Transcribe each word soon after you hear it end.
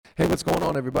Hey, what's going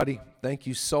on, everybody? Thank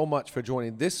you so much for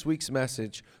joining this week's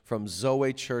message from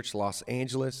Zoe Church, Los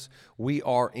Angeles. We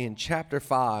are in chapter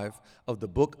 5 of the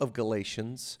book of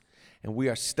Galatians, and we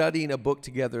are studying a book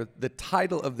together. The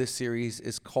title of this series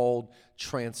is called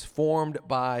Transformed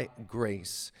by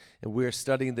Grace, and we are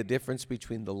studying the difference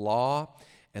between the law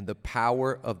and the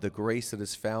power of the grace that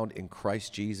is found in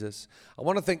Christ Jesus. I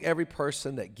want to thank every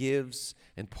person that gives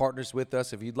and partners with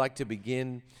us. If you'd like to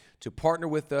begin to partner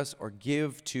with us or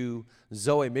give to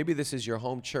Zoe, maybe this is your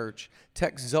home church,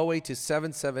 text Zoe to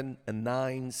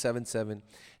 77977,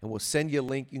 and we'll send you a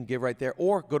link. You can give right there,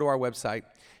 or go to our website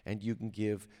and you can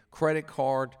give credit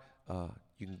card,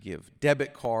 you can give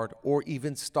debit card, or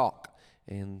even stock.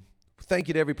 And thank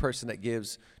you to every person that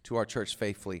gives to our church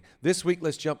faithfully. This week,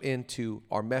 let's jump into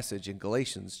our message in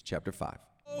Galatians chapter 5.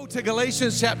 Go to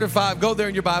Galatians chapter 5. Go there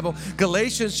in your Bible.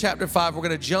 Galatians chapter 5. We're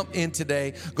going to jump in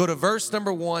today. Go to verse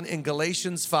number 1 in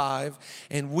Galatians 5.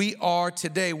 And we are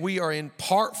in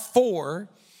part 4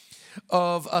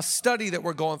 of a study that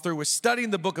we're going through. We're studying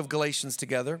the book of Galatians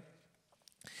together.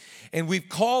 And we've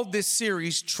called this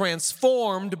series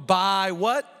Transformed by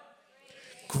what?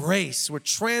 Grace. We're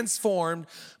transformed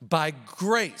by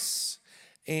grace.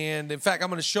 And in fact, I'm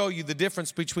going to show you the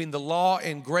difference between the law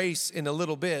and grace in a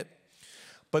little bit.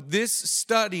 But this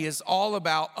study is all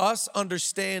about us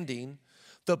understanding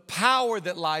the power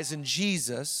that lies in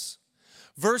Jesus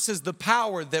versus the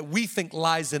power that we think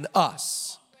lies in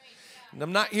us. And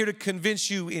I'm not here to convince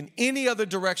you in any other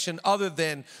direction other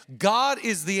than God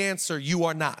is the answer, you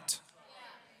are not.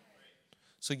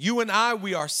 So you and I,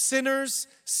 we are sinners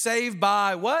saved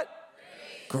by what?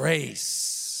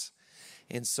 Grace.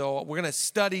 And so we're going to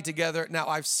study together. Now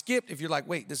I've skipped, if you're like,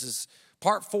 wait, this is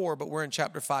part 4, but we're in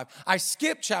chapter 5. I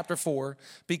skipped chapter 4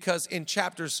 because in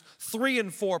chapters 3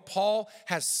 and 4, Paul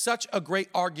has such a great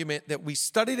argument that we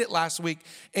studied it last week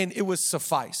and it was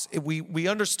suffice. We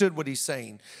understood what he's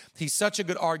saying. He's such a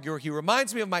good arguer. He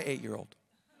reminds me of my 8-year-old.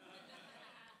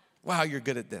 Wow, you're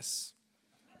good at this.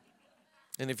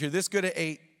 And if you're this good at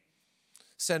 8,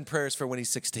 send prayers for when he's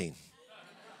 16.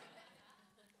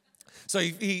 So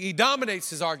he dominates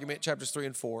his argument, chapters 3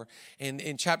 and 4. And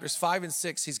in chapters 5 and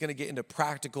 6, he's going to get into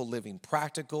practical living,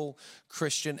 practical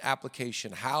Christian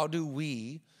application. How do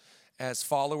we, as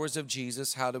followers of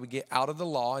Jesus, how do we get out of the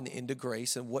law and into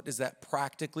grace? And what does that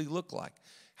practically look like?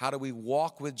 How do we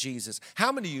walk with Jesus?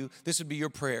 How many of you, this would be your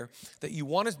prayer, that you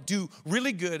want to do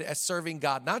really good at serving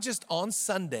God, not just on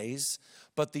Sundays,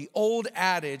 but the old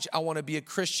adage, I want to be a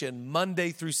Christian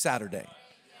Monday through Saturday.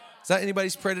 Is that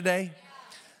anybody's prayer today?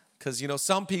 Because,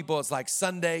 some people, it's like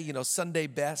Sunday, Sunday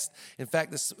best. In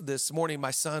fact, this morning, my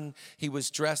son, he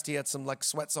was dressed. He had some like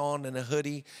sweats on and a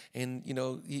hoodie. And,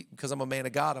 because I'm a man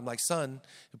of God, I'm like, son,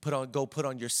 go put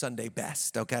on your Sunday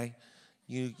best, okay?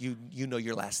 You know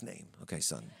your last name, okay,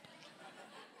 son?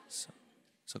 So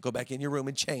go back in your room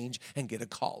and change and get a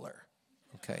collar,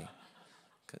 okay?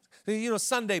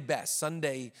 Sunday best.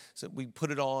 Sunday, so we put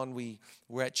it on.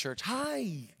 We're at church.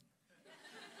 Hi.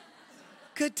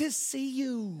 Good to see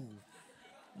you.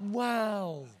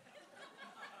 Wow.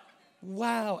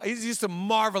 I used to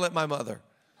marvel at my mother.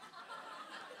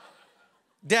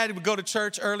 Daddy would go to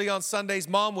church early on Sundays.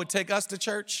 Mom would take us to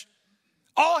church.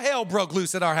 All hell broke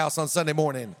loose at our house on Sunday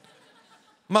morning.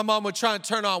 My mom would try and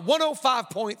turn on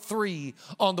 105.3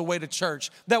 on the way to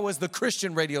church. That was the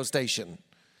Christian radio station.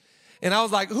 And I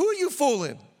was like, who are you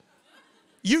fooling?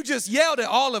 You just yelled at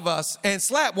all of us and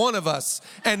slapped one of us,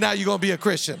 and now you're going to be a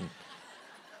Christian.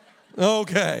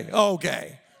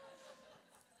 Okay.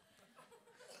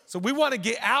 So we want to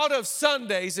get out of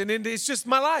Sundays, and it's just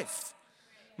my life.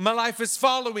 My life is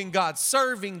following God,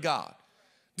 serving God,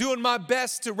 doing my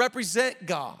best to represent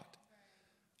God.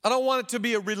 I don't want it to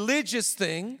be a religious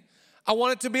thing. I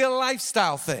want it to be a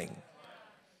lifestyle thing.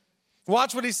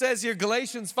 Watch what he says here,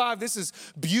 Galatians 5. This is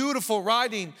beautiful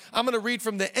writing. I'm going to read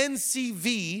from the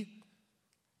NCV,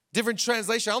 different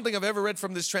translation. I don't think I've ever read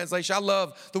from this translation. I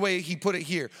love the way he put it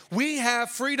here. We have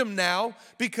freedom now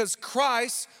because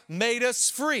Christ made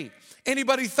us free.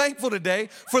 Anybody thankful today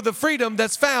for the freedom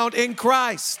that's found in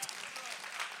Christ?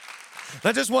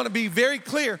 I just want to be very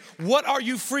clear. What are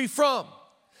you free from?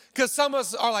 Because some of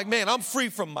us are like, man, I'm free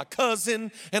from my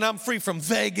cousin, and I'm free from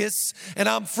Vegas, and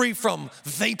I'm free from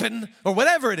vaping, or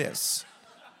whatever it is.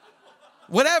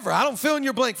 Whatever. I don't fill in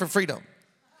your blank for freedom.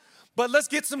 But let's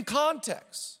get some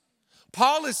context.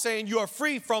 Paul is saying you are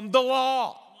free from the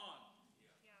law.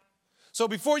 So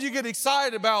before you get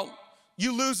excited about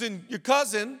you losing your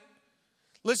cousin,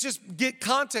 let's just get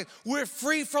context. We're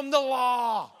free from the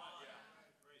law.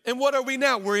 And what are we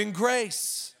now? We're in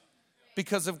grace.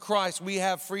 Because of Christ, we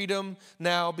have freedom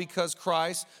now because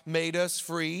Christ made us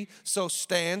free. So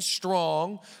stand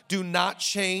strong. Do not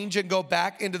change and go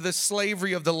back into the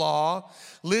slavery of the law.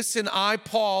 Listen, I,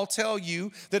 Paul, tell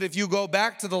you that if you go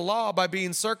back to the law by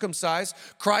being circumcised,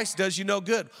 Christ does you no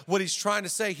good. What he's trying to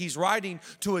say, he's writing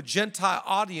to a Gentile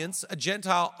audience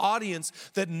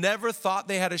that never thought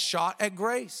they had a shot at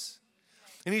grace.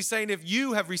 And he's saying if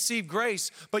you have received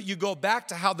grace, but you go back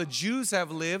to how the Jews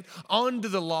have lived under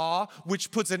the law,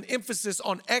 which puts an emphasis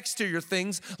on exterior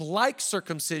things like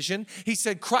circumcision, he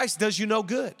said Christ does you no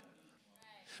good.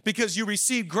 Because you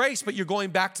received grace, but you're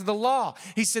going back to the law.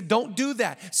 He said don't do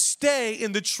that. Stay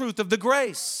in the truth of the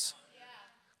grace.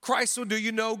 Christ will do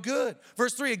you no good.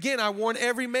 Verse 3, again, I warn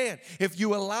every man, if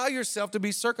you allow yourself to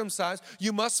be circumcised,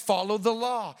 you must follow the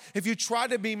law. If you try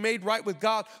to be made right with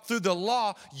God through the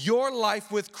law, your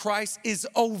life with Christ is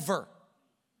over.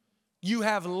 You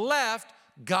have left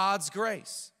God's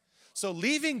grace. So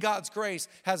leaving God's grace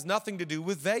has nothing to do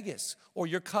with Vegas or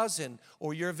your cousin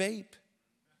or your vape.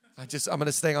 I'm going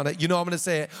to stay on it. You know I'm going to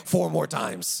say it 4 more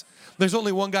times. There's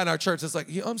only one guy in our church that's like,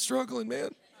 yeah, I'm struggling, man.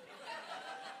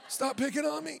 Stop picking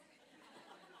on me.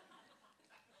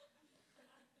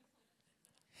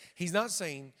 He's not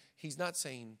saying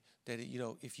that,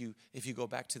 if you go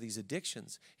back to these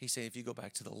addictions, he's saying if you go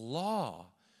back to the law,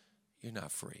 you're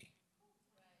not free.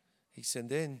 He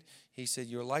said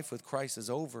your life with Christ is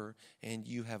over and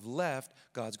you have left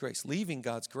God's grace. Leaving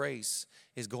God's grace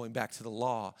is going back to the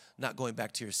law, not going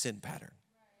back to your sin pattern.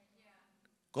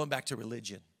 Going back to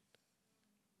religion.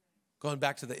 Going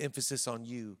back to the emphasis on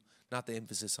you, not the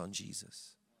emphasis on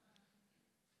Jesus.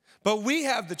 But we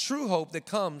have the true hope that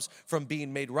comes from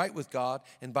being made right with God,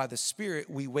 and by the Spirit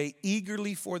we wait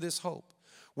eagerly for this hope.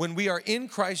 When we are in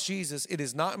Christ Jesus, it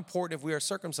is not important if we are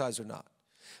circumcised or not.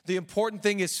 The important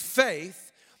thing is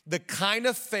faith, the kind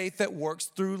of faith that works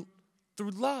through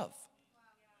love.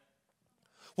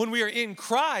 When we are in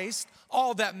Christ,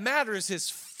 all that matters is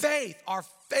faith. Our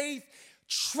faith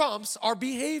trumps our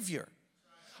behavior.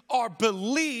 Our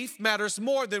belief matters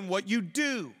more than what you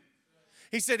do.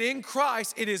 He said in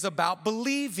Christ, it is about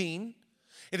believing.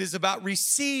 It is about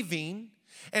receiving.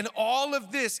 And all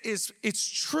of this it's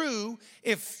true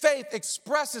if faith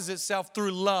expresses itself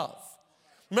through love.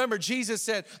 Remember, Jesus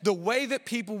said, the way that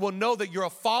people will know that you're a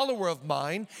follower of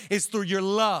mine is through your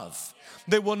love.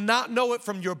 They will not know it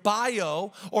from your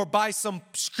bio or by some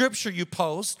scripture you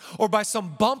post or by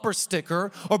some bumper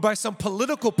sticker or by some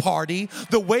political party.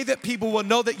 The way that people will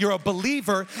know that you're a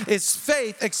believer is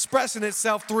faith expressing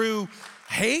itself through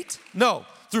hate? No.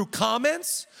 Through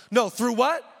comments? No. Through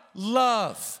what?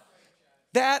 Love.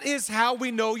 That is how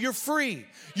we know you're free.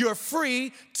 You're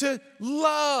free to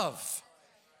love.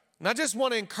 And I just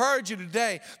want to encourage you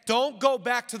today, don't go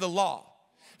back to the law.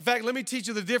 In fact, let me teach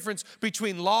you the difference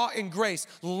between law and grace.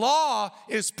 Law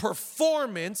is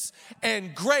performance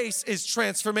and grace is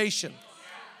transformation.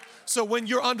 So when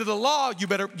you're under the law, you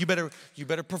better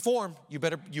perform. You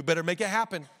better make it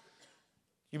happen.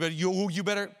 You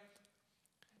better.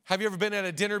 Have you ever been at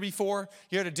a dinner before?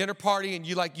 You're at a dinner party and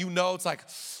it's like,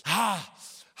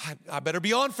 I better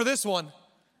be on for this one.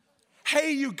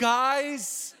 Hey, you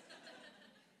guys.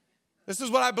 This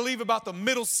is what I believe about the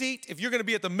middle seat. If you're going to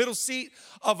be at the middle seat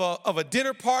of a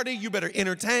dinner party, you better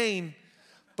entertain.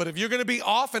 But if you're going to be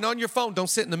off and on your phone, don't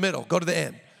sit in the middle. Go to the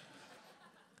end.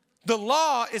 The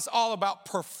law is all about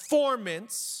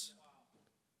performance.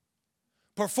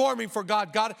 Performing for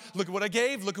God. God, look at what I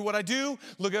gave. Look at what I do.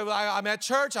 Look at I'm at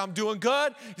church. I'm doing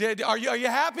good. Are you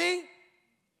happy?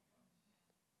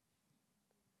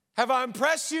 Have I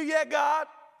impressed you yet, God?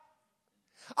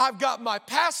 I've got my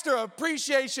pastor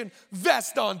appreciation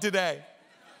vest on today.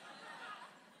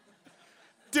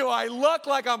 Do I look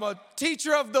like I'm a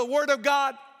teacher of the Word of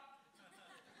God?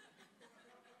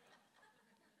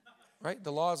 Right?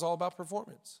 The law is all about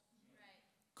performance.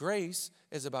 Grace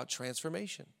is about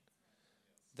transformation.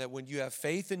 That when you have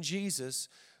faith in Jesus,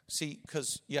 see,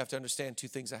 because you have to understand 2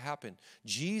 things that happen.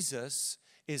 Jesus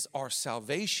is our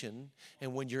salvation,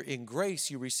 and when you're in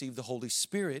grace, you receive the Holy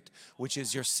Spirit, which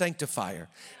is your sanctifier.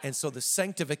 And so the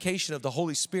sanctification of the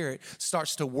Holy Spirit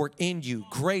starts to work in you.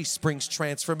 Grace brings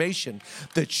transformation.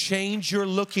 The change you're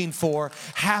looking for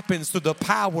happens through the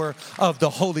power of the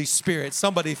Holy Spirit.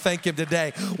 Somebody thank Him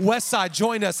today. Westside,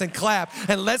 join us and clap,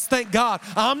 and let's thank God.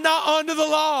 I'm not under the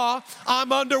law.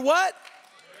 I'm under what?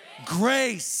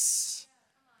 Grace.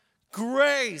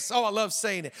 Grace. Oh, I love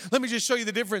saying it. Let me just show you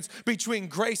the difference between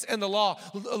grace and the law.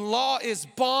 The law is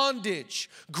bondage.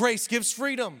 Grace gives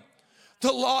freedom.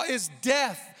 The law is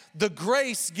death. The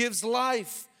grace gives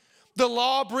life. The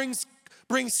law brings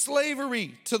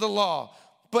slavery to the law.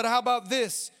 But how about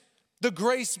this? The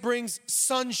grace brings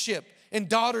sonship and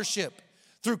daughtership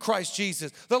through Christ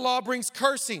Jesus. The law brings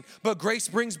cursing, but grace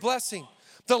brings blessing.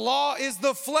 The law is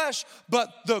the flesh,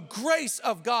 but the grace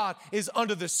of God is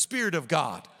under the Spirit of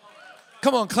God.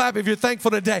 Come on, clap if you're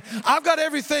thankful today. I've got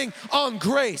everything on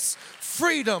grace,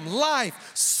 freedom,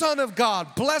 life, Son of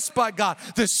God, blessed by God,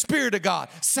 the Spirit of God.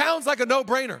 Sounds like a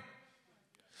no-brainer.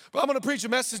 But I'm going to preach a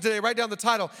message today, write down the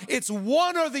title. It's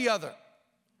one or the other.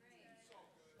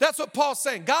 That's what Paul's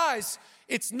saying. Guys,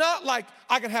 it's not like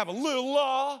I can have a little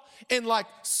law and like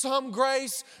some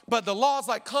grace, but the law is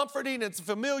like comforting and it's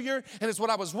familiar and it's what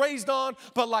I was raised on.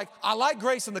 But like, I like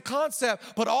grace in the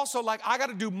concept, but also like I got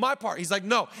to do my part. He's like,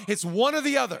 no, it's one or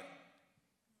the other.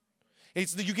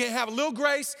 It's that you can't have a little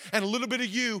grace and a little bit of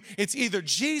you. It's either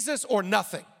Jesus or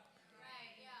nothing.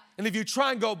 And if you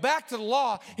try and go back to the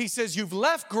law, he says you've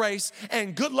left grace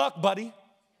and good luck, buddy.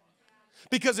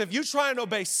 Because if you try and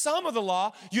obey some of the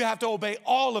law, you have to obey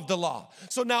all of the law.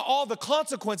 So now all the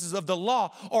consequences of the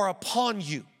law are upon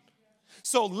you.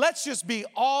 So let's just be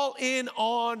all in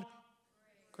on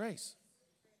grace.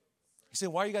 He said,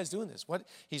 why are you guys doing this? What?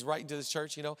 He's writing to this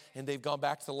church, and they've gone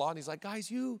back to the law. And he's like, guys,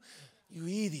 you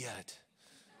idiot.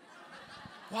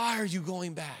 Why are you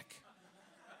going back?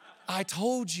 I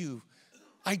told you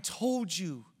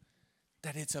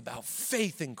that it's about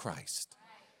faith in Christ.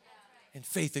 And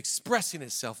faith expressing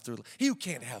itself through. You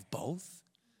can't have both.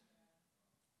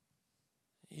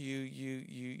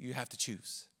 You have to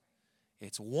choose.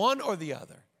 It's one or the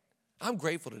other. I'm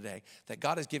grateful today that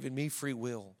God has given me free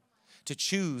will to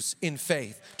choose in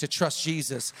faith, to trust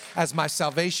Jesus as my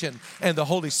salvation and the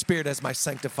Holy Spirit as my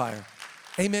sanctifier.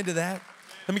 Amen to that.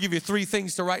 Let me give you 3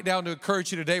 things to write down to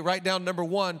encourage you today. Write down number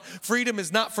 1, freedom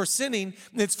is not for sinning,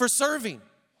 it's for serving.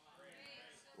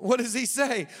 What does he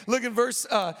say? Look in verse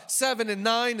 7 and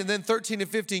 9 and then 13 and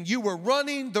 15. You were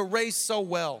running the race so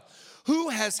well. Who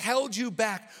has held you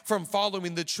back from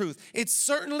following the truth? It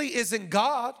certainly isn't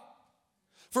God,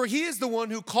 for he is the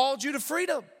one who called you to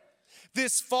freedom.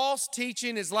 This false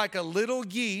teaching is like a little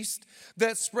yeast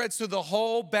that spreads through the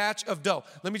whole batch of dough.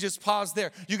 Let me just pause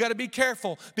there. You got to be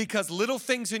careful because little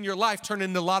things in your life turn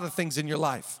into a lot of things in your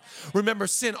life. Remember,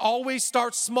 sin always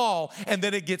starts small and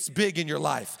then it gets big in your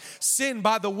life. Sin,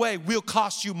 by the way, will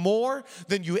cost you more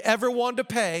than you ever want to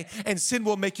pay, and sin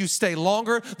will make you stay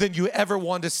longer than you ever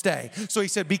want to stay. So he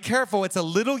said, be careful. It's a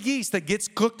little yeast that gets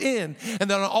cooked in, and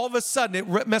then all of a sudden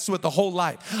it messes with the whole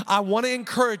life. I want to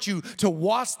encourage you to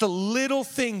watch the little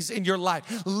things in your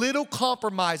life, little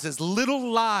compromises,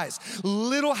 little lies,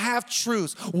 little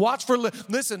half-truths. Watch for,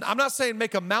 listen, I'm not saying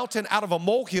make a mountain out of a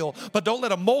molehill, but don't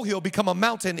let a molehill become a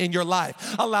mountain in your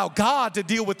life. Allow God to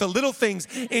deal with the little things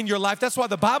in your life. That's why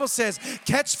the Bible says,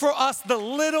 catch for us the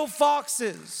little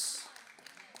foxes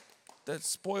that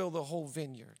spoil the whole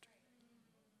vineyard.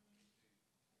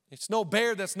 It's no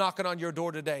bear that's knocking on your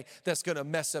door today that's going to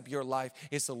mess up your life.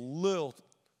 It's a little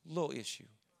issue.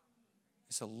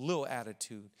 It's a little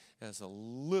attitude. It's a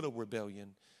little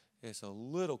rebellion. It's a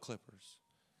little clippers.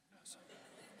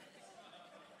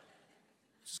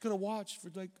 Just going to watch for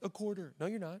like a quarter. No,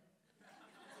 you're not.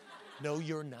 No,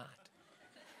 you're not.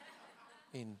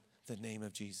 In the name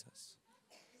of Jesus.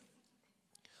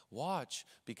 Watch,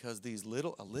 because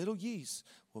a little yeast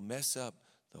will mess up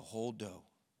the whole dough.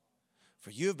 For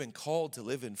you have been called to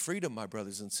live in freedom, my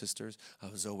brothers and sisters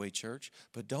of Zoe Church,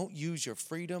 but don't use your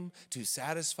freedom to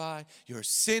satisfy your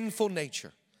sinful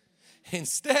nature.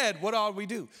 Instead, what ought we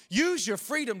do? Use your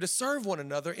freedom to serve one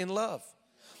another in love.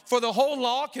 For the whole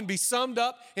law can be summed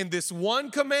up in this one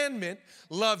commandment: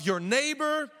 love your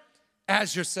neighbor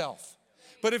as yourself.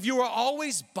 But if you are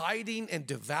always biting and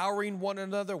devouring one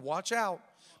another, watch out.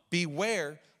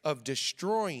 Beware of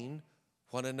destroying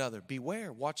one another.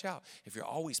 Beware, watch out. If you're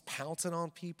always pouncing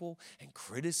on people and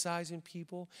criticizing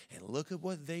people, and look at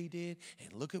what they did,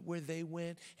 and look at where they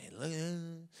went, and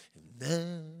look,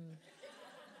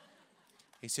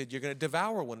 he said, you're going to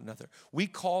devour one another. We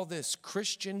call this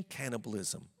Christian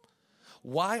cannibalism.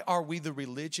 Why are we the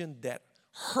religion that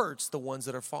hurts the ones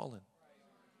that are fallen?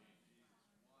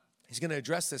 He's going to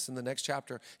address this in the next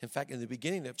chapter. In fact, in the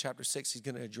beginning of chapter 6, he's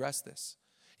going to address this.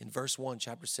 In verse 1,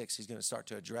 chapter 6, he's going to start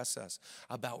to address us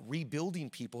about rebuilding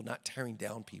people, not tearing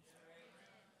down people.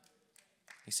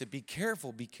 He said, be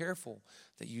careful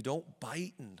that you don't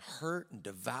bite and hurt and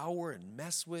devour and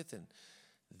mess with, and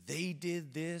they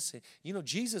did this. And,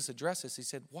 Jesus addressed this. He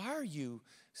said, why are you,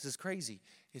 this is crazy.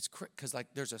 It's because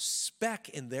like there's a speck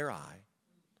in their eye,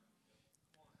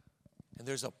 and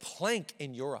there's a plank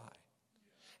in your eye,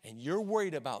 and you're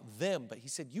worried about them. But he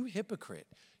said, you hypocrite.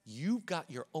 You've got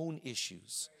your own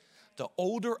issues. The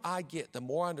older I get, the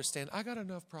more I understand I got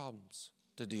enough problems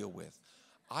to deal with.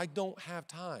 I don't have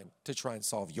time to try and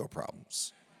solve your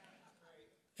problems.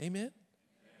 Amen?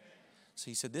 So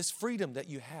he said, this freedom that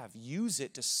you have, use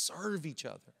it to serve each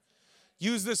other.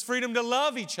 Use this freedom to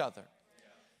love each other.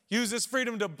 Use this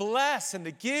freedom to bless and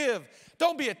to give.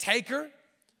 Don't be a taker.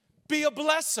 Be a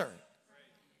blesser.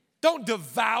 Don't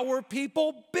devour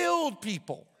people. Build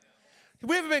people.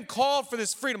 We haven't been called for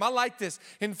this freedom. I like this.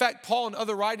 In fact, Paul in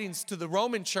other writings to the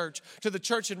Roman church, to the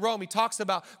church in Rome, he talks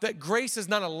about that grace is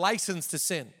not a license to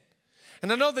sin.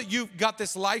 And I know that you've got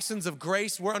this license of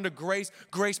grace. We're under grace.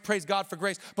 Grace, praise God for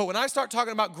grace. But when I start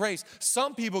talking about grace,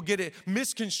 some people get it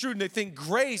misconstrued and they think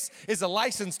grace is a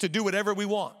license to do whatever we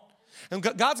want. And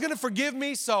God's going to forgive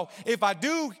me, so if I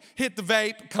do hit the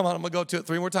vape, come on, I'm going to go to it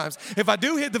 3 more times. If I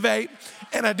do hit the vape,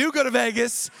 and I do go to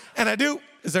Vegas, and I do,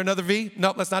 is there another V?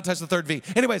 Nope, let's not touch the third V.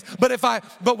 Anyways, but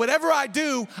whatever I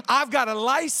do, I've got a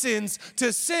license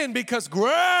to sin because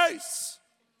grace.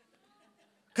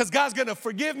 Because God's going to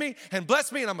forgive me and bless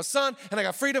me, and I'm a son, and I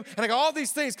got freedom, and I got all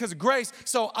these things because of grace.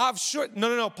 So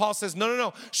no. Paul says,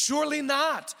 no. Surely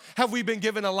not have we been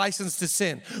given a license to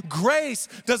sin. Grace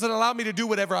doesn't allow me to do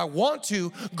whatever I want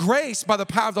to. Grace, by the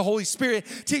power of the Holy Spirit,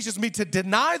 teaches me to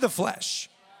deny the flesh.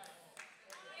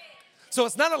 So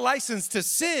it's not a license to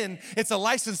sin, it's a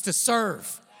license to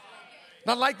serve.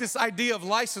 Not like this idea of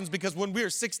license, because when we were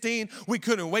 16, we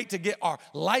couldn't wait to get our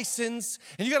license.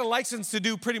 And you got a license to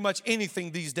do pretty much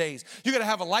anything these days. You got to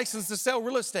have a license to sell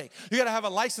real estate. You got to have a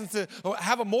license to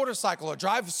have a motorcycle or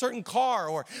drive a certain car,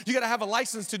 or you got to have a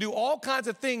license to do all kinds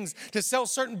of things, to sell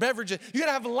certain beverages. You got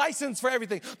to have a license for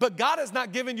everything. But God has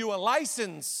not given you a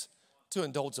license to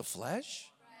indulge the flesh.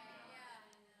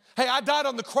 Hey, I died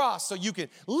on the cross so you can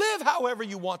live however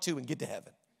you want to and get to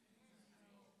heaven.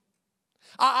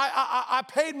 I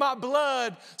paid my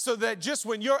blood so that just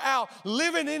when you're out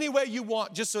living any way you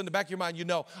want, just so in the back of your mind you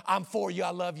know, I'm for you, I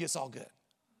love you, it's all good.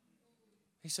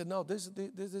 He said, no, this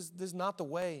is not the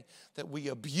way that we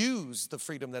abuse the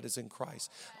freedom that is in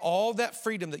Christ. All that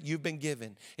freedom that you've been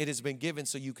given, it has been given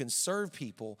so you can serve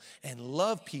people and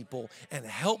love people and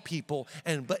help people.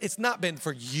 But it's not been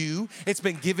for you, it's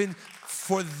been given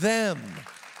for them.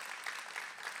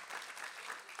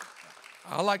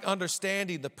 I like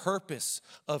understanding the purpose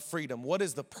of freedom. What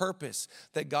is the purpose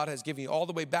that God has given you? All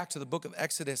the way back to the book of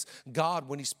Exodus, God,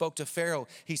 when he spoke to Pharaoh,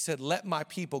 he said, let my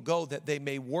people go that they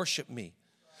may worship me.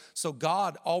 So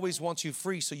God always wants you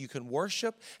free so you can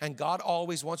worship, and God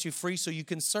always wants you free so you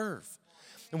can serve.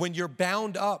 And when you're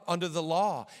bound up under the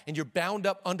law, and you're bound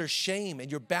up under shame, and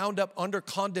you're bound up under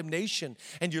condemnation,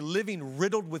 and you're living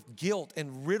riddled with guilt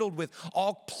and riddled with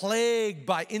all plagued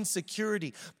by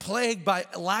insecurity, plagued by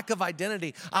lack of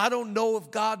identity. I don't know if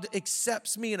God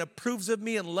accepts me and approves of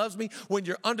me and loves me. When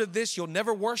you're under this, you'll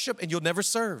never worship and you'll never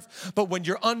serve. But when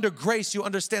you're under grace, you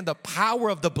understand the power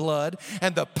of the blood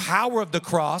and the power of the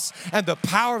cross and the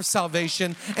power of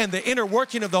salvation and the inner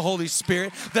working of the Holy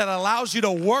Spirit that allows you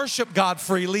to worship God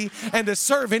freely and to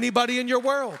serve anybody in your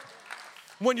world.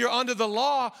 When you're under the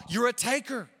law, you're a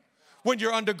taker. When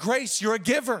you're under grace, you're a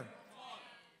giver.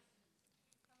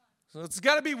 So it's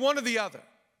got to be one or the other.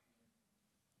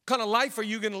 What kind of life are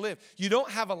you going to live? You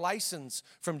don't have a license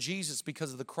from Jesus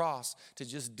because of the cross to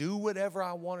just do whatever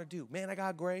I want to do. Man, I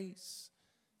got grace.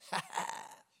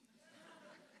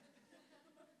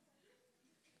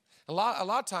 A lot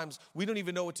of times, we don't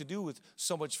even know what to do with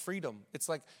so much freedom. It's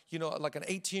like, like an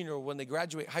 18-year-old when they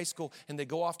graduate high school and they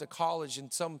go off to college in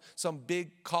some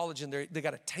big college, and they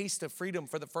got a taste of freedom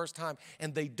for the first time,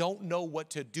 and they don't know what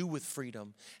to do with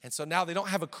freedom. And so now they don't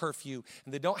have a curfew,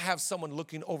 and they don't have someone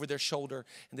looking over their shoulder,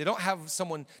 and they don't have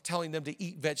someone telling them to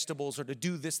eat vegetables or to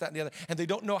do this, that, and the other, and they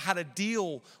don't know how to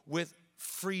deal with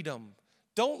freedom.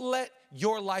 Don't let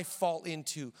your life fall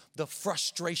into the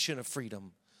frustration of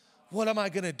freedom. What am I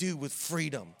going to do with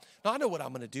freedom? Now, I know what I'm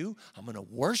going to do. I'm going to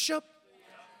worship.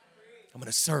 I'm going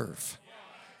to serve.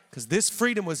 Because this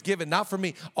freedom was given not for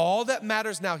me. All that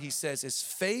matters now, he says, is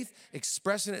faith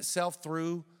expressing itself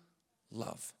through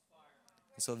love.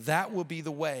 And so that will be the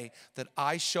way that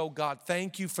I show God,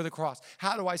 thank you for the cross.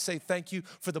 How do I say thank you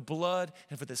for the blood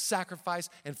and for the sacrifice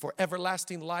and for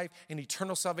everlasting life and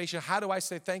eternal salvation? How do I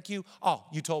say thank you? Oh,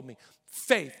 you told me.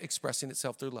 Faith expressing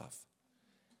itself through love.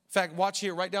 In fact, watch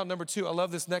here, write down number 2. I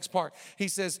love this next part. He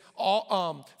says,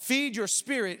 feed your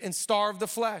spirit and starve the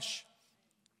flesh.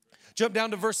 Jump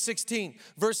down to verse 16.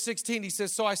 Verse 16, he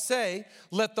says, so I say,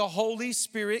 let the Holy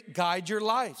Spirit guide your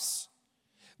lives.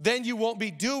 Then you won't be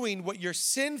doing what your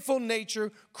sinful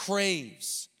nature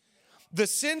craves. The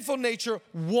sinful nature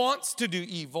wants to do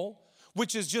evil,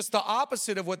 which is just the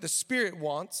opposite of what the Spirit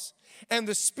wants. And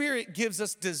the Spirit gives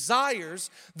us desires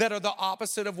that are the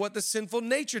opposite of what the sinful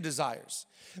nature desires.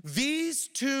 These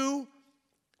two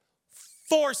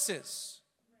forces.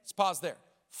 Let's pause there.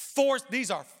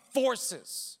 These are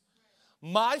forces.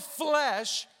 My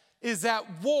flesh is at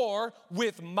war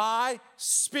with my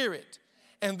spirit.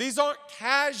 And these aren't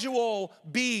casual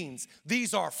beings.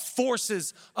 These are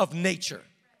forces of nature.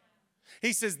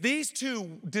 He says these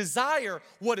two desire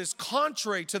what is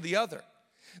contrary to the other.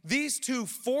 These two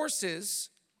forces,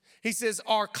 he says,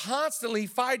 are constantly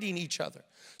fighting each other.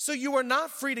 So you are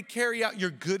not free to carry out your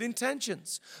good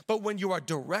intentions. But when you are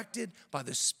directed by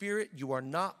the Spirit, you are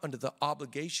not under the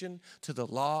obligation to the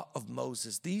law of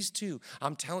Moses. These two,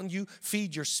 I'm telling you,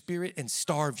 feed your spirit and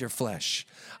starve your flesh.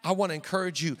 I want to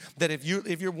encourage you that if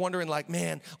you're wondering like,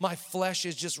 man, my flesh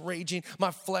is just raging.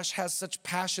 My flesh has such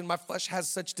passion. My flesh has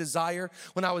such desire.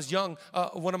 When I was young,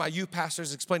 one of my youth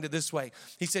pastors explained it this way.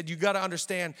 He said, you got to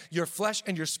understand your flesh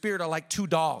and your spirit are like two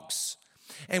dogs.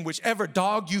 And whichever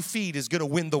dog you feed is going to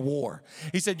win the war.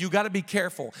 He said, you got to be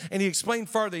careful. And he explained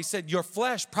further. He said, your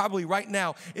flesh probably right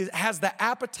now has the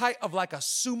appetite of like a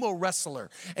sumo wrestler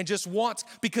and just wants,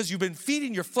 because you've been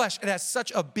feeding your flesh, it has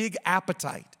such a big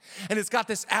appetite. And it's got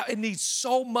this, it needs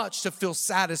so much to feel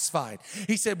satisfied.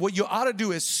 He said, what you ought to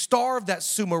do is starve that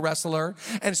sumo wrestler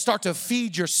and start to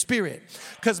feed your spirit.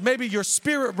 Because maybe your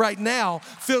spirit right now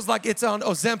feels like it's on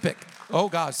Ozempic. Oh,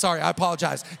 God, sorry, I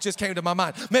apologize. Just came to my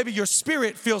mind. Maybe your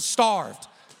spirit feels starved.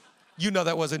 You know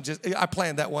that wasn't just, I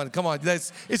planned that one. Come on,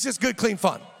 it's just good, clean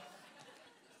fun.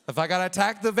 If I got to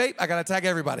attack the vape, I got to attack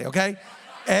everybody, okay?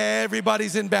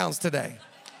 Everybody's in bounds today.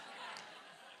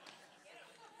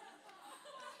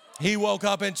 He woke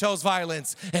up and chose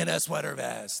violence in a sweater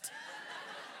vest.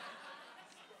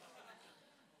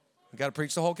 We got to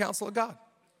preach the whole counsel of God.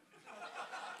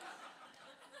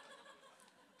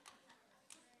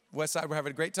 Westside, we're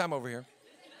having a great time over here.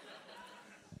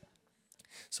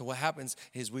 So what happens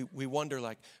is we wonder,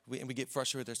 like, we get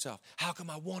frustrated with ourselves. How come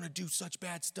I want to do such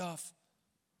bad stuff?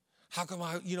 How come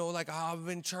I've been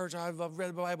in church, I've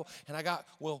read the Bible, and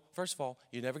well, first of all,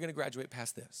 you're never going to graduate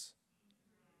past this.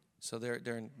 So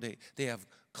they have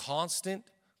constant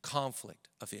conflict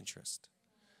of interest.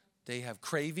 They have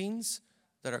cravings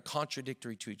that are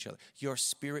contradictory to each other. Your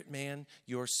spirit man,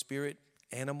 your spirit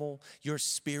animal, your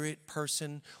spirit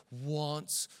person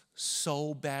wants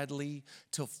so badly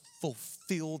to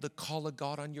fulfill the call of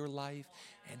God on your life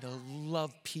and to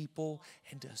love people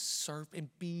and to serve and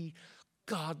be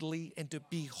godly and to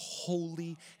be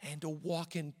holy and to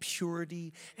walk in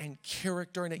purity and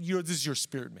character. And this is your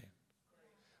spirit man.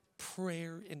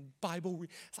 Prayer and Bible.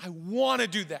 I want to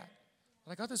do that.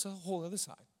 But I got this whole other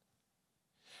side.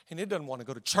 And it doesn't want to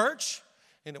go to church.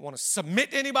 And it want to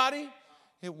submit to anybody.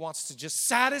 It wants to just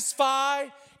satisfy.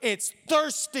 It's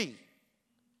thirsty.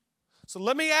 So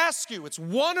let me ask you, it's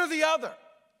one or the other.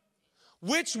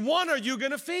 Which one are you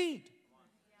going to feed?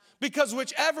 Because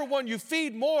whichever one you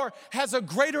feed more has a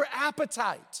greater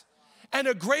appetite and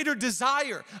a greater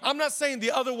desire. I'm not saying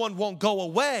the other one won't go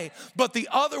away, but the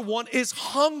other one is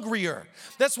hungrier.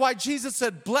 That's why Jesus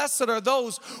said, blessed are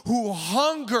those who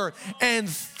hunger and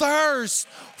thirst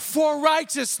for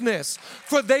righteousness,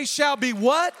 for they shall be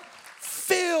what?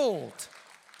 Filled.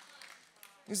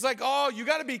 He's like, oh, you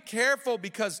got to be careful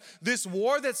because this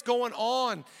war that's going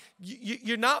on,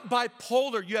 you're not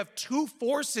bipolar. You have two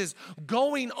forces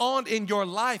going on in your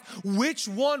life. Which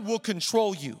one will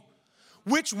control you?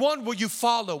 Which one will you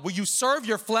follow? Will you serve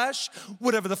your flesh?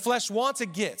 Whatever the flesh wants,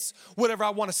 it gets. Whatever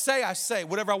I want to say, I say.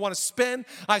 Whatever I want to spend,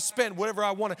 I spend. Whatever I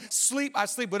want to sleep, I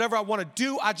sleep. Whatever I want to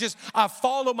do, I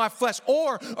follow my flesh.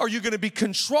 Or are you going to be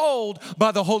controlled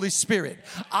by the Holy Spirit?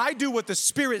 I do what the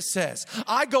Spirit says.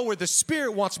 I go where the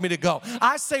Spirit wants me to go.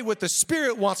 I say what the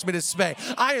Spirit wants me to say.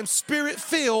 I am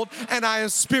Spirit-filled and I am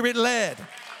Spirit-led.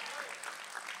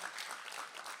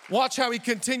 Watch how he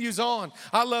continues on.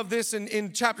 I love this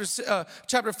in chapter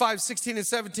 5, 16 and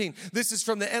 17. This is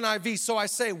from the NIV. So I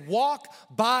say, walk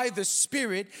by the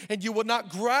Spirit, and you will not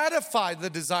gratify the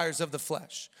desires of the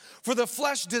flesh. For the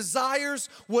flesh desires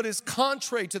what is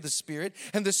contrary to the Spirit,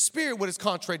 and the Spirit what is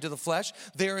contrary to the flesh.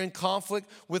 They are in conflict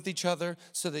with each other,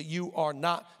 so that you are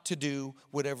not to do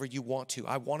whatever you want to.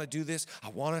 I want to do this. I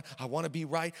want to be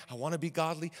right. I want to be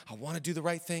godly. I want to do the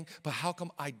right thing. But how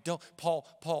come I don't?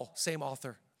 Paul, same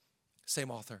author.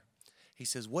 He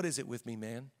says, what is it with me,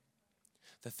 man?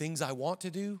 The things I want to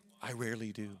do, I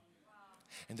rarely do.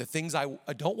 And the things I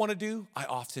don't want to do, I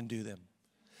often do them.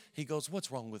 He goes, what's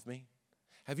wrong with me?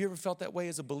 Have you ever felt that way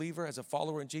as a believer, as a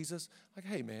follower in Jesus? Like,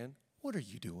 hey, man, what are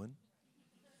you doing?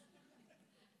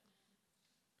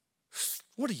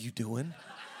 What are you doing?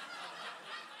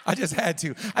 I just had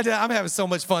to. I'm having so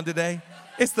much fun today.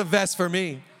 It's the best for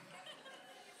me.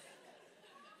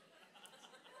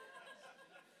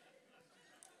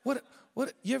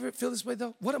 What, you ever feel this way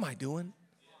though? What am I doing?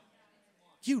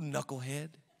 You knucklehead.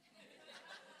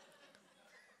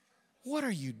 What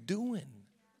are you doing?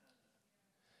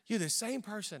 You're the same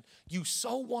person. You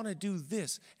so want to do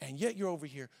this, and yet you're over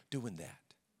here doing that.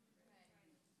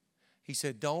 He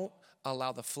said, don't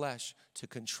allow the flesh to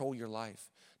control your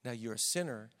life. Now, you're a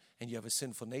sinner, and you have a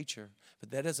sinful nature,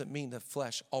 but that doesn't mean the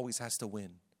flesh always has to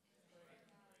win.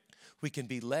 We can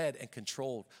be led and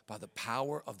controlled by the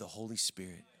power of the Holy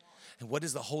Spirit. And what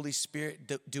does the Holy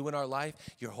Spirit do in our life?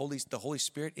 The Holy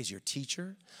Spirit is your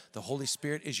teacher. The Holy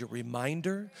Spirit is your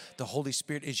reminder. The Holy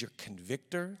Spirit is your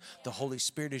convictor. The Holy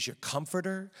Spirit is your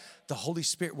comforter. The Holy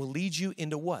Spirit will lead you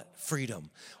into what?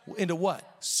 Freedom. Into what?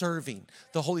 Serving.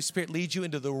 The Holy Spirit leads you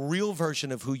into the real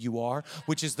version of who you are,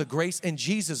 which is the grace and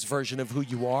Jesus version of who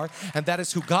you are. And that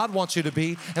is who God wants you to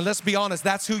be. And let's be honest,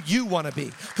 that's who you want to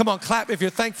be. Come on, clap if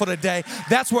you're thankful today.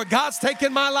 That's where God's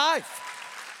taken my life.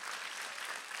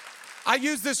 I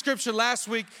used this scripture last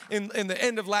week in the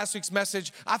end of last week's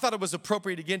message. I thought it was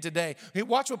appropriate again today.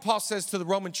 Watch what Paul says to the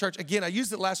Roman church. Again, I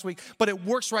used it last week, but it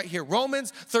works right here.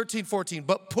 Romans 13:14.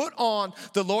 But put on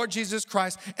the Lord Jesus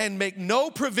Christ and make no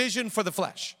provision for the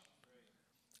flesh.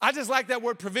 I just like that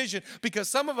word provision because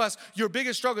some of us, your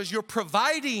biggest struggle is you're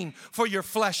providing for your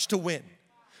flesh to win.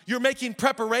 You're making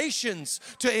preparations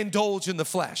to indulge in the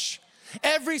flesh.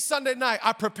 Every Sunday night,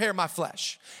 I prepare my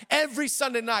flesh. Every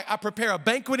Sunday night, I prepare a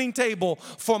banqueting table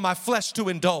for my flesh to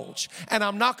indulge. And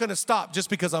I'm not going to stop just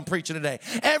because I'm preaching today.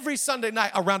 Every Sunday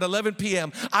night around 11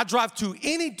 p.m., I drive to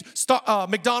any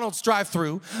McDonald's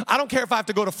drive-thru. I don't care if I have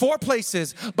to go to 4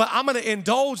 places, but I'm going to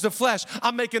indulge the flesh.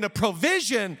 I'm making a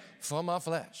provision for my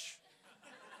flesh.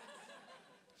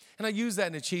 And I use that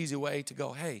in a cheesy way to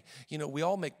go, hey, we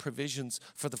all make provisions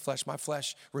for the flesh. My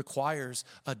flesh requires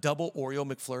a double Oreo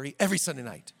McFlurry every Sunday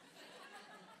night.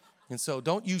 And so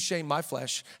don't you shame my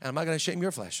flesh, and I'm not going to shame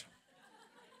your flesh.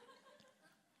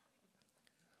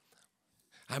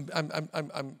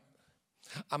 I'm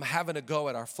having a go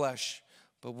at our flesh,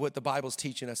 but what the Bible's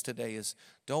teaching us today is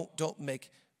don't make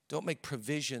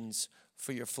provisions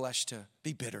for your flesh to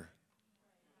be bitter.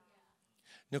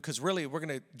 No, because really, we're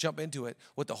going to jump into it.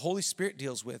 What the Holy Spirit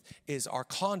deals with is our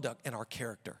conduct and our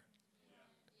character.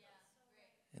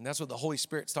 And that's what the Holy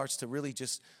Spirit starts to really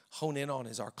just hone in on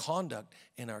is our conduct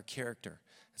and our character.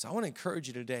 So I want to encourage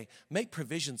you today, make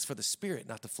provisions for the spirit,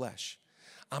 not the flesh.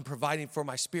 I'm providing for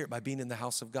my spirit by being in the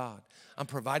house of God. I'm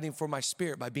providing for my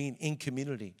spirit by being in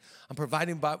community. I'm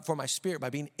providing for my spirit by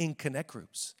being in connect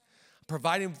groups.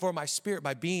 Providing for my spirit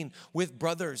by being with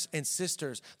brothers and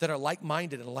sisters that are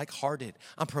like-minded and like-hearted.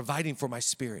 I'm providing for my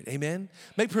spirit. Amen?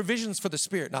 Make provisions for the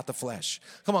spirit, not the flesh.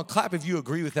 Come on, clap if you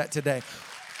agree with that today.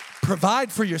 Provide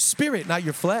for your spirit, not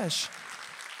your flesh.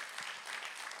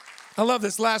 I love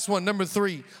this last one, number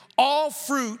 3. All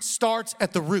fruit starts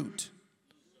at the root.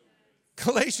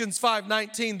 Galatians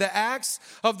 5:19, the acts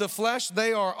of the flesh,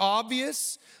 they are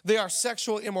obvious. They are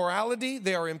sexual immorality.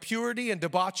 They are impurity and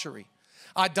debauchery.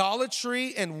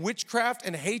 Idolatry and witchcraft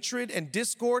and hatred and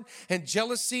discord and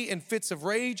jealousy and fits of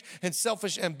rage and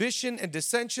selfish ambition and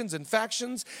dissensions and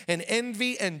factions and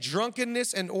envy and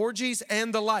drunkenness and orgies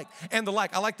and the like. And the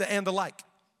like. I like the and the like.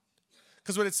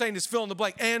 Because what it's saying is fill in the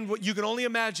blank. And what you can only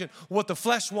imagine what the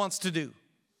flesh wants to do.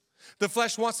 The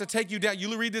flesh wants to take you down.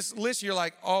 You read this list, you're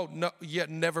like, oh, no, yeah,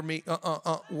 never me.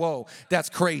 Whoa, that's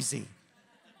crazy.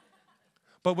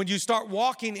 But when you start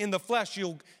walking in the flesh,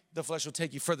 the flesh will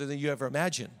take you further than you ever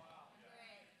imagined.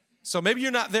 So maybe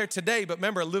you're not there today, but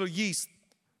remember, a little yeast.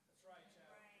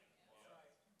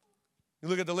 You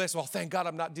look at the list, well, thank God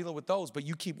I'm not dealing with those, but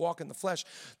you keep walking the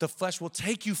flesh will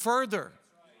take you further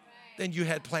than you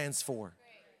had plans for.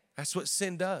 That's what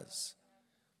sin does.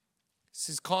 This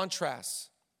is contrast.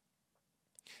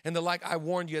 And the like I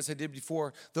warned you, as I did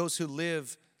before, those who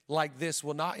live like this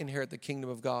will not inherit the kingdom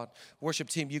of God. Worship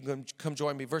team, you can come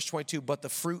join me. Verse 22, but the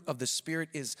fruit of the Spirit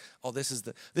is, this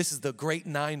is the great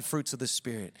 9 fruits of the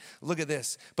Spirit. Look at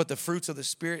this. But the fruits of the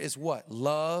Spirit is what?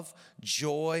 Love,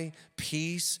 joy,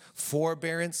 peace,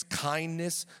 forbearance,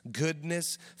 kindness,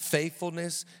 goodness,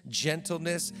 faithfulness,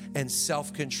 gentleness, and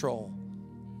self-control.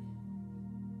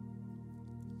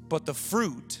 But the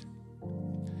fruit,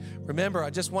 remember, I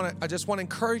just want to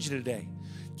encourage you today.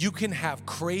 You can have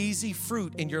crazy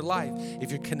fruit in your life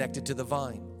if you're connected to the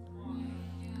vine.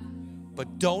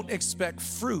 But don't expect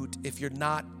fruit if you're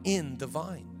not in the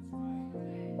vine.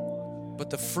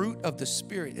 But the fruit of the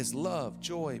Spirit is love,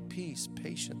 joy, peace,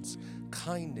 patience,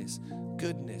 kindness,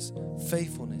 goodness,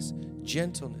 faithfulness,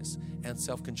 gentleness, and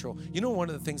self-control. You know, one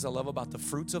of the things I love about the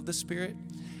fruits of the Spirit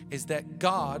is that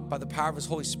God, by the power of His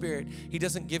Holy Spirit, He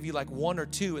doesn't give you like 1 or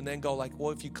 2 and then go like,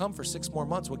 well, if you come for 6 more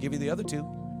months, we'll give you the other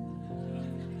 2.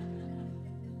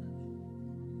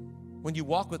 When you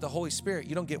walk with the Holy Spirit,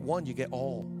 you don't get one, you get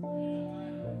all.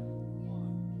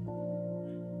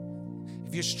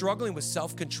 If you're struggling with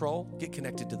self-control, get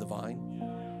connected to the vine.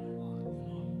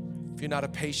 If you're not a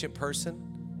patient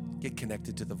person, get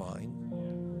connected to the vine.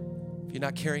 If you're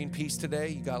not carrying peace today,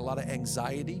 you got a lot of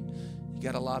anxiety, you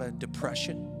got a lot of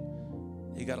depression,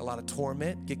 you got a lot of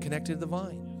torment, get connected to the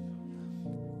vine.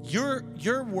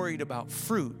 You're worried about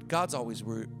fruit. God's always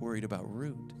worried about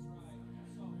root.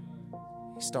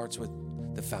 He starts with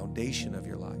the foundation of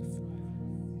your life.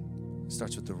 It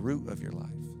starts with the root of your life.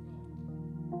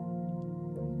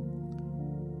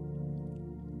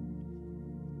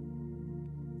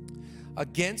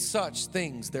 Against such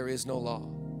things there is no law.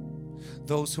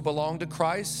 Those who belong to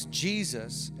Christ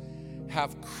Jesus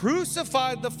have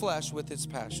crucified the flesh with its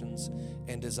passions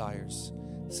and desires.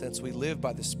 Since we live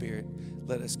by the Spirit,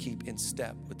 let us keep in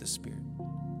step with the Spirit.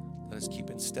 Let us keep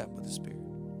in step with the Spirit.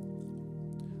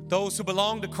 Those who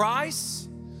belong to Christ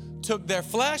took their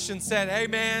flesh and said, hey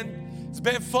man, it's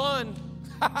been fun.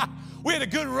 We had a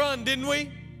good run, didn't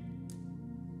we?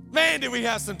 Man, did we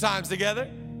have some times together.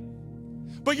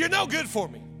 But you're no good for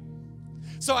me.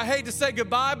 So I hate to say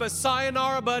goodbye, but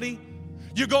sayonara, buddy.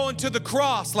 You're going to the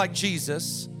cross like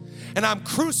Jesus, and I'm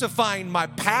crucifying my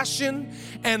passion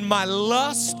and my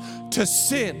lust to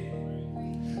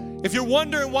sin. If you're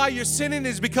wondering why you're sinning,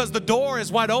 it's because the door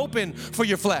is wide open for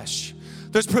your flesh.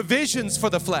 There's provisions for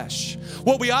the flesh.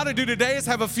 What we ought to do today is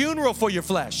have a funeral for your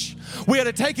flesh. We ought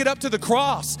to take it up to the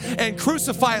cross and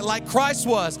crucify it like Christ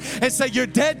was and say, you're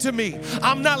dead to me.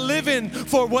 I'm not living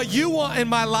for what you want in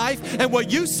my life and what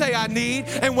you say I need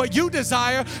and what you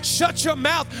desire. Shut your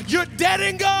mouth. You're dead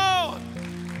and gone.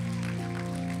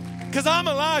 Because I'm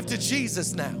alive to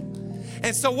Jesus now.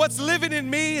 And so what's living in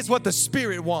me is what the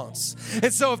Spirit wants.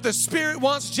 And so if the Spirit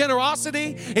wants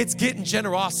generosity, it's getting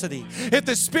generosity. If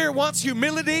the Spirit wants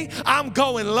humility, I'm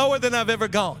going lower than I've ever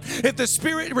gone. If the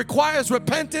Spirit requires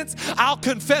repentance, I'll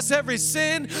confess every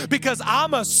sin because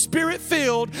I'm a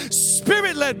Spirit-filled,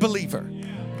 Spirit-led believer.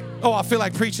 Oh, I feel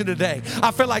like preaching today. I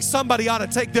feel like somebody ought to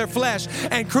take their flesh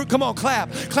and come on,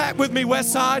 clap. Clap with me,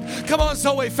 Westside. Come on,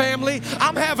 Zoe family.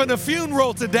 I'm having a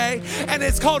funeral today, and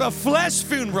it's called a flesh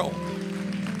funeral.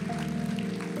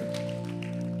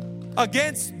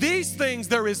 Against these things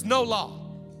there is no law.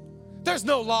 There's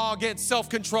no law against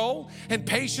self-control and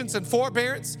patience and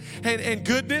forbearance and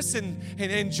goodness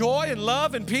and joy and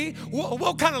love and peace.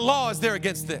 What kind of law is there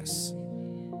against this?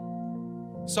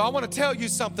 So I want to tell you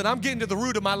something. I'm getting to the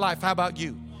root of my life. How about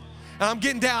you? And I'm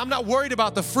getting down. I'm not worried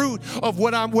about the fruit of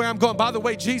where I'm going. By the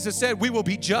way, Jesus said we will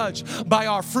be judged by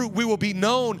our fruit. We will be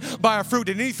known by our fruit.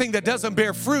 And anything that doesn't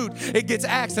bear fruit, it gets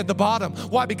axed at the bottom.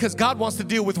 Why? Because God wants to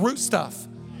deal with root stuff.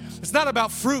 It's not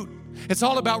about fruit. It's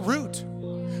all about root.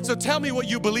 So tell me what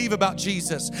you believe about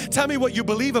Jesus. Tell me what you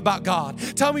believe about God.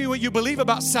 Tell me what you believe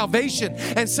about salvation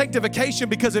and sanctification,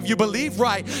 because if you believe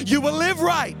right, you will live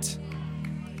right.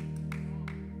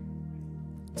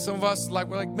 Some of us, we're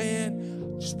like,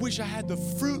 man, just wish I had the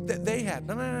fruit that they had.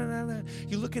 No.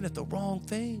 You're looking at the wrong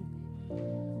thing.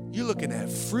 You're looking at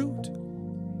fruit.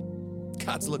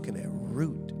 God's looking at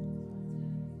root.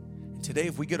 And today,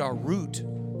 if we get our root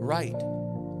right,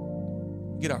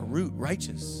 get our root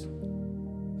righteous,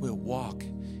 we'll walk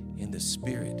in the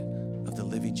Spirit of the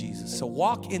living Jesus. So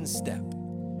walk in step.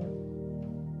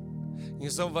 You know,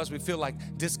 some of us, we feel like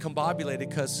discombobulated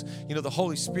because, the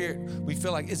Holy Spirit, we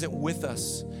feel like isn't with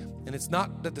us. And it's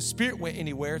not that the Spirit went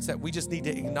anywhere. It's that we just need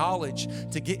to acknowledge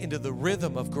to get into the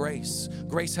rhythm of grace.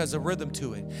 Grace has a rhythm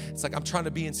to it. It's like I'm trying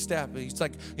to be in step. It's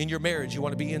like in your marriage, you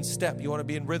want to be in step. You want to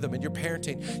be in rhythm. In your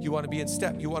parenting, you want to be in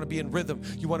step. You want to be in rhythm.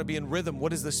 You want to be in rhythm.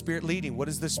 What is the Spirit leading? What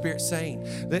is the Spirit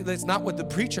saying? That's not what the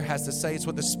preacher has to say. It's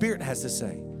what the Spirit has to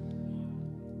say.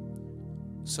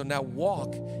 So now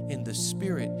walk in the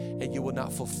Spirit and you will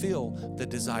not fulfill the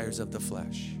desires of the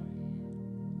flesh.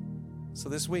 So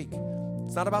this week,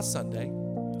 it's not about Sunday.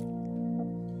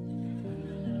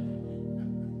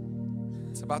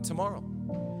 It's about tomorrow.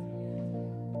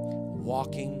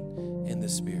 Walking in the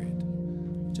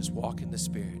Spirit. Just walk in the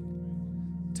Spirit.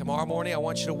 Tomorrow morning, I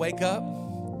want you to wake up.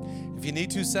 If you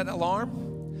need to, set an alarm.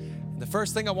 And the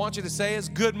first thing I want you to say is,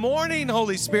 good morning,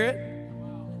 Holy Spirit.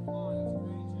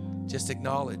 Just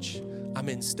acknowledge, I'm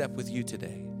in step with you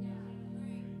today.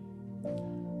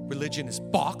 Religion is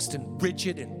boxed and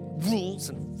rigid and rules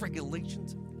and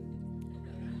regulations,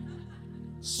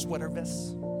 sweater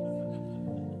vests.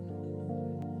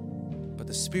 But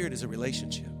the Spirit is a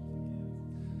relationship.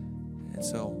 And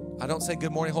so I don't say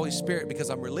good morning, Holy Spirit, because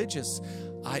I'm religious.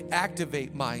 I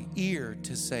activate my ear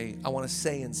to say, I want to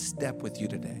stay in step with you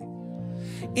today.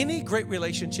 Any great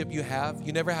relationship you have,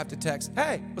 you never have to text,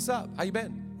 hey, what's up? How you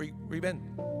been? Where you been?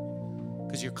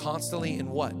 Because you're constantly in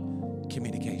what?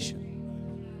 Communication.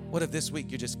 What if this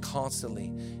week you're just constantly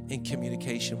in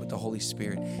communication with the Holy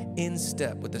Spirit, in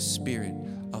step with the Spirit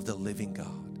of the living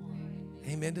God?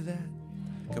 Amen to that?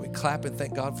 Can we clap and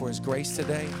thank God for His grace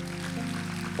today?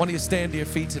 Why don't you stand to your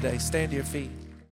feet today? Stand to your feet.